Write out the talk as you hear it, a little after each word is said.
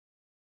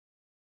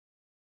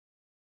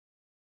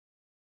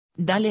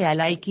Dale a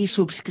like y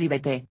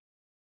suscríbete.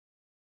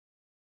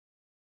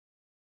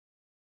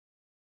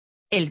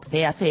 El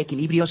BCE hace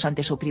equilibrios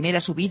ante su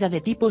primera subida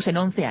de tipos en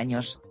 11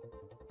 años.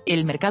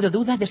 El mercado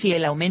duda de si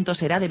el aumento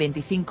será de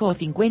 25 o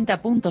 50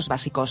 puntos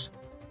básicos.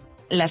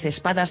 Las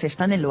espadas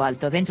están en lo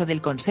alto dentro del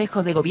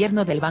Consejo de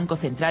Gobierno del Banco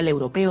Central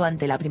Europeo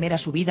ante la primera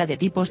subida de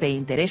tipos de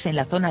interés en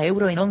la zona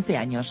euro en 11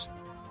 años.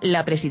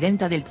 La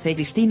presidenta del BCE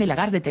Christine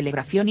Lagarde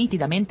telegrafió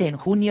nítidamente en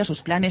junio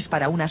sus planes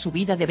para una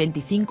subida de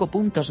 25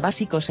 puntos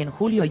básicos en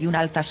julio y una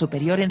alza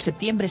superior en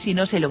septiembre si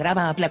no se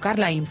lograba aplacar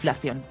la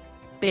inflación.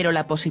 Pero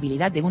la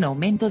posibilidad de un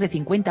aumento de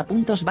 50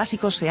 puntos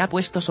básicos se ha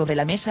puesto sobre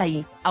la mesa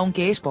y,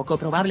 aunque es poco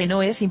probable,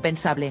 no es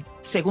impensable,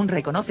 según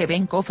reconoce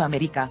Bank of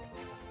America.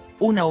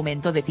 Un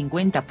aumento de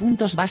 50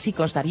 puntos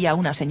básicos daría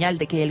una señal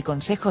de que el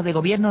Consejo de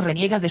Gobierno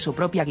reniega de su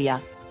propia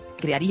guía.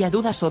 Crearía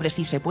dudas sobre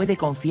si se puede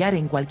confiar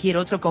en cualquier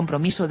otro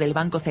compromiso del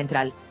Banco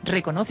Central,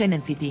 reconocen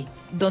en Citi,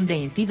 donde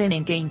inciden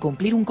en que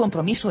incumplir un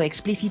compromiso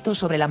explícito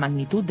sobre la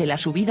magnitud de la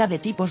subida de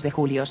tipos de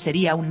julio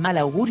sería un mal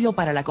augurio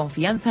para la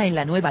confianza en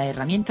la nueva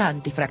herramienta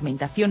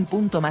antifragmentación.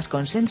 Más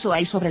consenso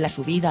hay sobre la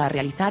subida a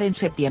realizar en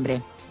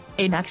septiembre.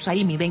 En AXA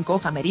y Bank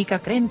of America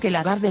creen que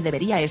Lagarde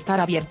debería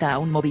estar abierta a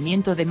un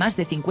movimiento de más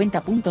de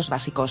 50 puntos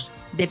básicos,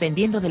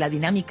 dependiendo de la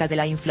dinámica de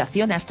la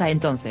inflación hasta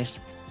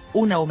entonces.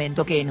 Un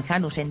aumento que en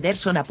Janus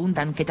Henderson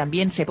apuntan que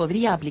también se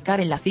podría aplicar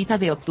en la cita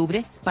de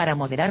octubre, para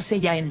moderarse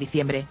ya en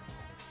diciembre.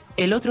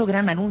 El otro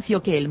gran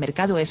anuncio que el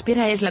mercado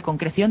espera es la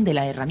concreción de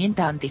la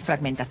herramienta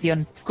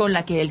antifragmentación, con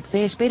la que el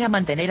BCE espera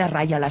mantener a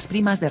raya las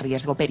primas de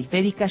riesgo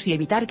periféricas y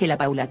evitar que la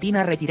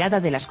paulatina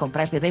retirada de las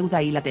compras de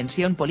deuda y la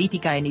tensión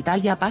política en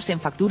Italia pasen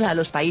factura a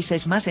los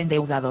países más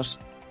endeudados.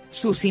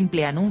 Su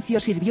simple anuncio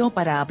sirvió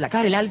para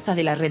aplacar el alza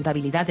de las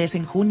rentabilidades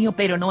en junio,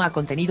 pero no ha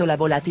contenido la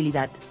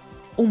volatilidad.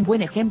 Un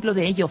buen ejemplo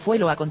de ello fue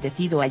lo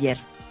acontecido ayer.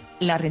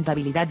 La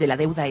rentabilidad de la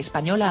deuda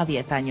española a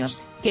 10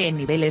 años, que en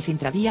niveles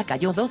intradía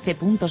cayó 12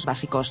 puntos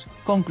básicos,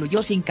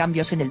 concluyó sin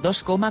cambios en el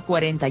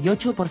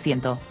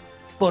 2,48%.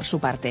 Por su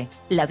parte,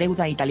 la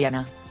deuda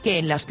italiana, que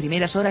en las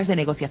primeras horas de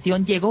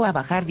negociación llegó a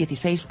bajar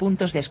 16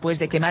 puntos después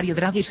de que Mario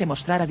Draghi se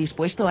mostrara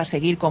dispuesto a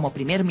seguir como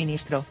primer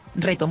ministro,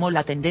 retomó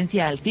la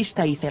tendencia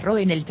alcista y cerró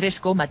en el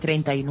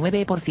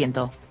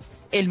 3,39%.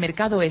 El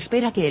mercado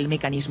espera que el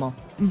mecanismo,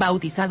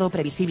 bautizado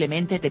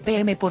previsiblemente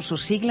TPM por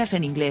sus siglas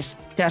en inglés,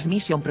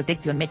 Transmission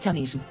Protection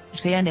Mechanism,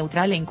 sea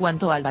neutral en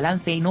cuanto al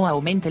balance y no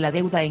aumente la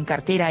deuda en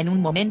cartera en un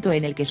momento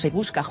en el que se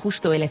busca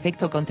justo el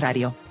efecto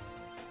contrario.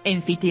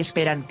 En Citi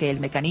esperan que el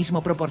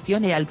mecanismo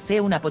proporcione al BCE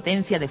una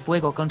potencia de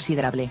fuego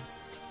considerable.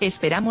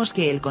 Esperamos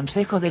que el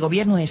Consejo de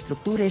Gobierno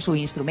estructure su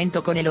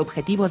instrumento con el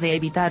objetivo de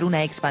evitar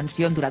una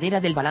expansión duradera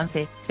del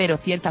balance, pero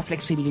cierta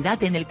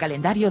flexibilidad en el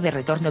calendario de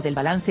retorno del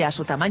balance a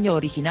su tamaño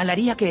original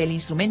haría que el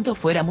instrumento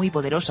fuera muy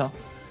poderoso.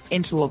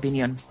 En su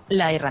opinión,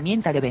 la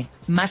herramienta debe,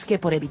 más que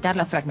por evitar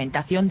la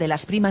fragmentación de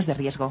las primas de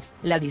riesgo,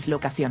 la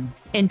dislocación,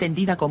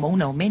 entendida como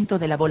un aumento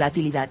de la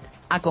volatilidad,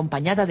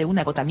 acompañada de un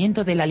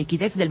agotamiento de la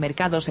liquidez del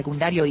mercado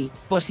secundario y,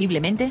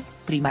 posiblemente,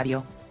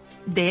 primario.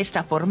 De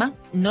esta forma,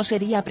 no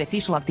sería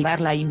preciso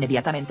activarla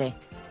inmediatamente.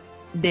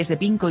 Desde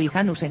Pinco y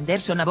Janus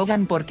Henderson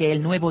abogan porque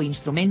el nuevo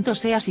instrumento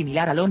sea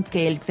similar al ONT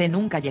que el BCE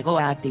nunca llegó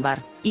a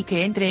activar, y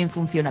que entre en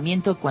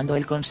funcionamiento cuando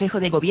el Consejo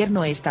de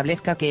Gobierno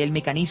establezca que el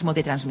mecanismo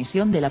de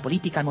transmisión de la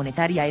política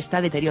monetaria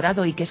está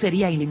deteriorado y que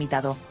sería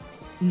ilimitado.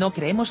 No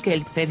creemos que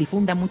el BCE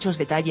difunda muchos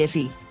detalles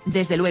y,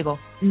 desde luego,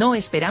 no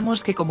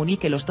esperamos que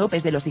comunique los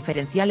topes de los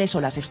diferenciales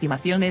o las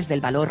estimaciones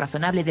del valor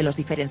razonable de los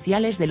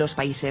diferenciales de los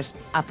países,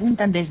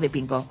 apuntan desde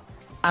Pinco.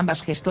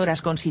 Ambas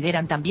gestoras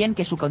consideran también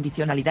que su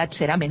condicionalidad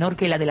será menor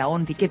que la de la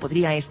ONT y que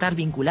podría estar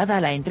vinculada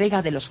a la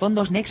entrega de los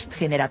fondos Next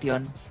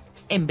Generation.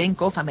 En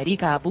Bank of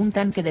America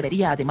apuntan que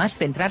debería además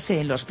centrarse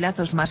en los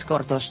plazos más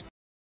cortos.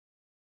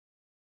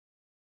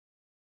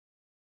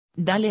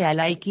 Dale a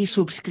like y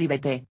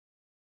suscríbete.